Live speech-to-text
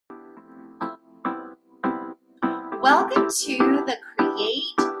Welcome to the Create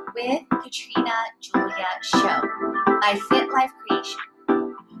with Katrina Julia show by Fit Life Creation,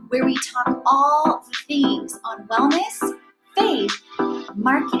 where we talk all the things on wellness, faith,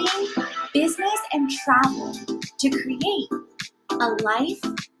 marketing, business, and travel to create a life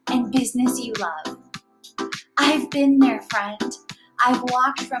and business you love. I've been there, friend. I've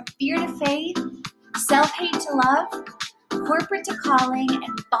walked from fear to faith, self-hate to love, corporate to calling,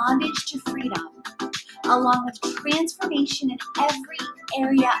 and bondage to freedom, along with transformation in every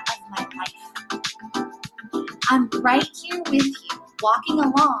area of my life. I'm right here with you, walking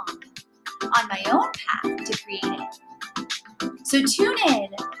along on my own path to creating. So tune in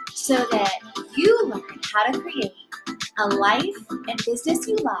so that you learn how to create a life and business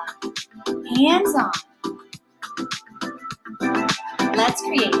you love, hands-on. Let's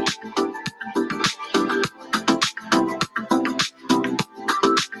create it.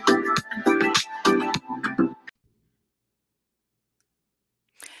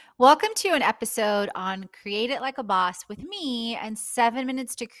 Welcome to an episode on Create It Like a Boss with me and 7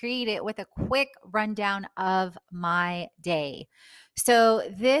 minutes to create it with a quick rundown of my day. So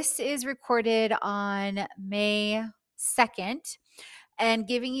this is recorded on May 2nd and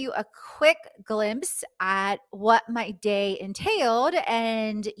giving you a quick glimpse at what my day entailed.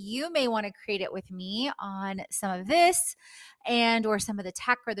 And you may want to create it with me on some of this and or some of the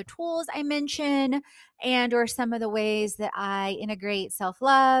tech or the tools I mention, and or some of the ways that I integrate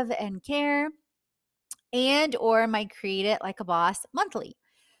self-love and care, and or my Create It Like a Boss monthly.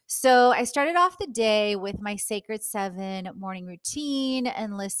 So I started off the day with my Sacred 7 morning routine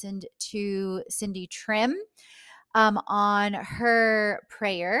and listened to Cindy Trim on her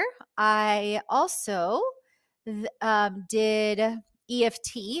prayer. I also did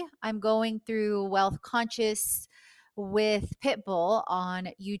EFT. I'm going through Wealth Conscious with Pitbull on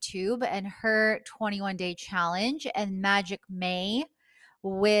YouTube and her 21-day challenge, and Magic May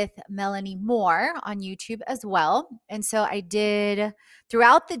with Melanie Moore on YouTube as well. And so I did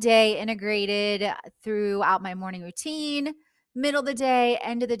throughout the day, integrated throughout my morning routine, middle of the day,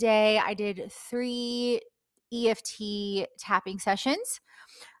 end of the day. I did 3 EFT tapping sessions.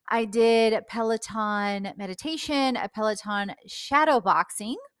 I did Peloton meditation, a Peloton shadow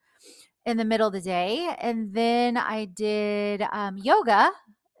boxing in the middle of the day. And then I did yoga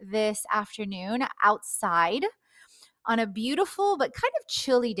this afternoon outside on a beautiful but kind of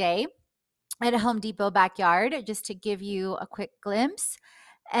chilly day at a Home Depot backyard, just to give you a quick glimpse,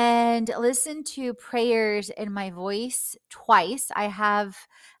 and listen to prayers in my voice twice. I have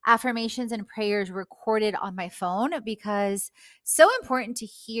affirmations and prayers recorded on my phone because it's so important to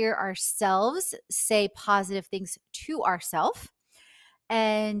hear ourselves say positive things to ourselves.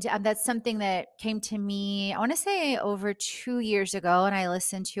 And that's something that came to me, I want to say over 2 years ago, and I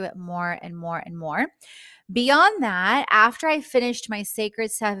listened to it more and more and more. Beyond that, after I finished my Sacred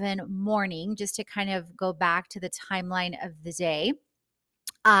 7 morning, just to kind of go back to the timeline of the day,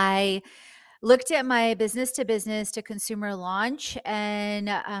 I looked at my business to consumer launch and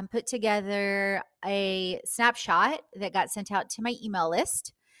put together a snapshot that got sent out to my email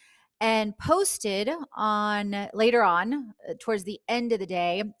list and posted on later on towards the end of the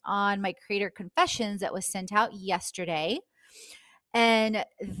day on my Creator Confessions that was sent out yesterday. And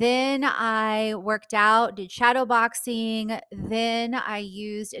then I worked out, did shadow boxing. Then I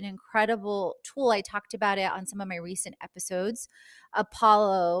used an incredible tool. I talked about it on some of my recent episodes,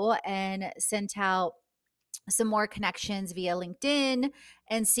 Apollo, and sent out some more connections via LinkedIn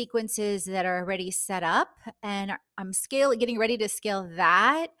and sequences that are already set up. And I'm getting ready to scale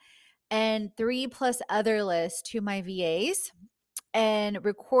that and 3+ other lists to my VAs, and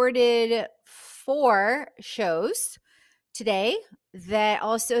recorded 4 shows today that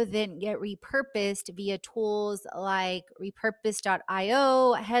also then get repurposed via tools like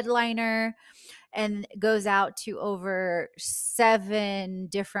repurpose.io, Headliner, and goes out to over 7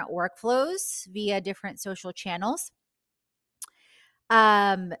 different workflows via different social channels.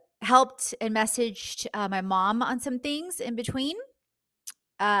 Helped and messaged my mom on some things in between.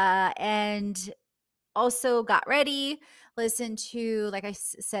 And also got ready, listened to, like I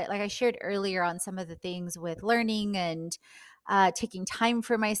said, like I shared earlier on some of the things with learning and taking time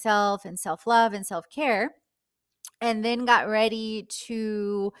for myself and self-love and self-care, and then got ready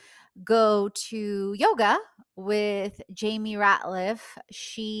to go to yoga with Jamie Ratliff.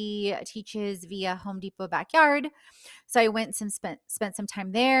 She teaches via Home Depot backyard. So I went and spent some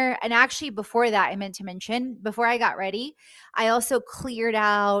time there. And actually before that, I meant to mention, before I got ready, I also cleared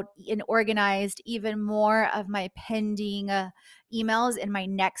out and organized even more of my pending emails in my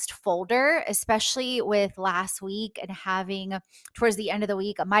next folder, especially with last week and having towards the end of the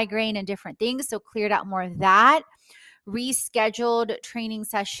week a migraine and different things. So cleared out more of that. Rescheduled training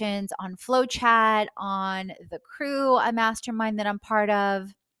sessions on FlowChat, on the Crew, a mastermind that I'm part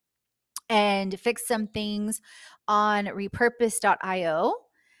of, and fixed some things on repurpose.io.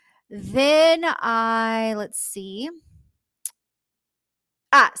 Then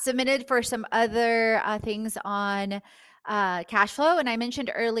submitted for some other things on Cashflow. And I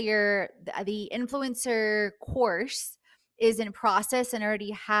mentioned earlier the influencer course is in process and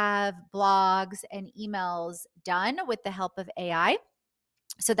already have blogs and emails done with the help of AI.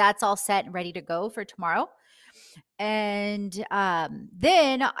 So that's all set and ready to go for tomorrow. And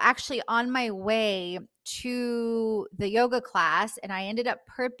then actually on my way to the yoga class, and I ended up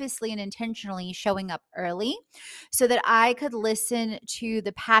purposely and intentionally showing up early so that I could listen to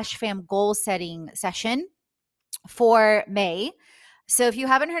the Pash Fam goal setting session for May. So if you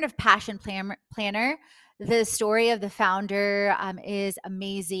haven't heard of Passion Planner, the story of the founder is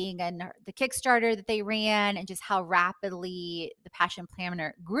amazing, and the Kickstarter that they ran and just how rapidly the Passion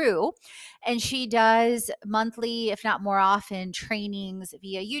Planner grew. And she does monthly, if not more often, trainings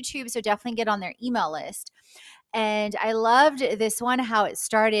via YouTube. So definitely get on their email list. And I loved this one, how it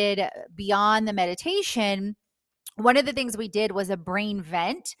started beyond the meditation. One of the things we did was a brain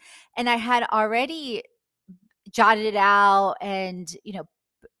vent, and I had already jotted it out and,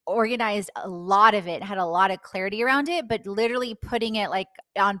 organized a lot of it, had a lot of clarity around it, but literally putting it like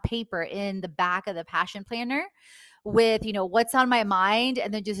on paper in the back of the Passion Planner with, what's on my mind,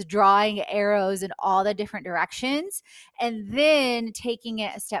 and then just drawing arrows in all the different directions, and then taking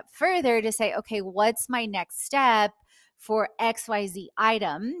it a step further to say, okay, what's my next step for XYZ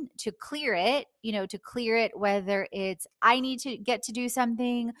item to clear it, whether it's I need to get to do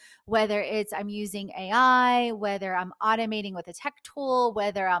something, whether it's I'm using AI, whether I'm automating with a tech tool,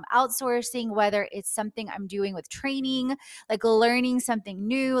 whether I'm outsourcing, whether it's something I'm doing with training, like learning something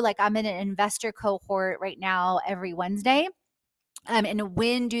new. Like I'm in an investor cohort right now every Wednesday. And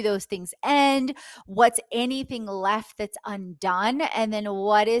when do those things end? What's anything left that's undone? And then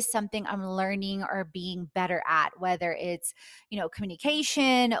what is something I'm learning or being better at, whether it's,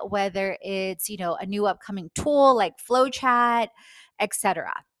 communication, whether it's, a new upcoming tool like FlowChat,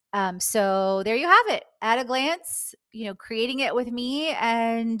 etc. So there you have it at a glance, creating it with me,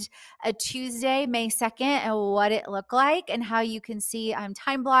 and a Tuesday, May 2nd, and what it looked like, and how you can see I'm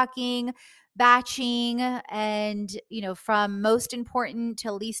time blocking, batching, and from most important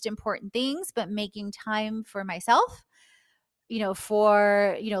to least important things, but making time for myself,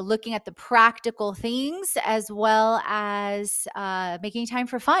 for looking at the practical things, as well as making time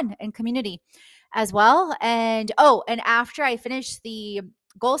for fun and community as well. And after I finished the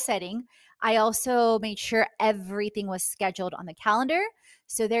goal setting, I also made sure everything was scheduled on the calendar.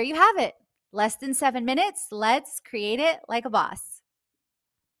 So there you have it, less than 7 minutes. Let's create it like a boss.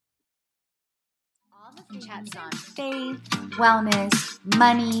 Chats on faith, wellness,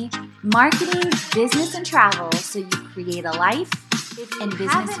 money, marketing, business, and travel, so you create a life and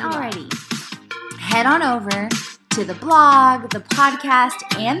business you already. Head on over to the blog, the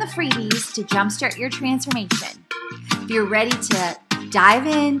podcast, and the freebies to jumpstart your transformation. If you're ready to dive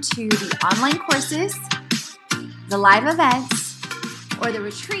into the online courses, the live events, or the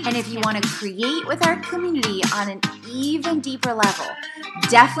retreat, and if you want to create with our community on an even deeper level,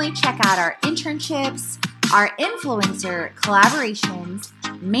 definitely check out our internships, our influencer collaborations,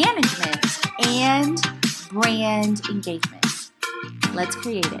 management, and brand engagement. Let's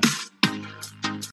create it.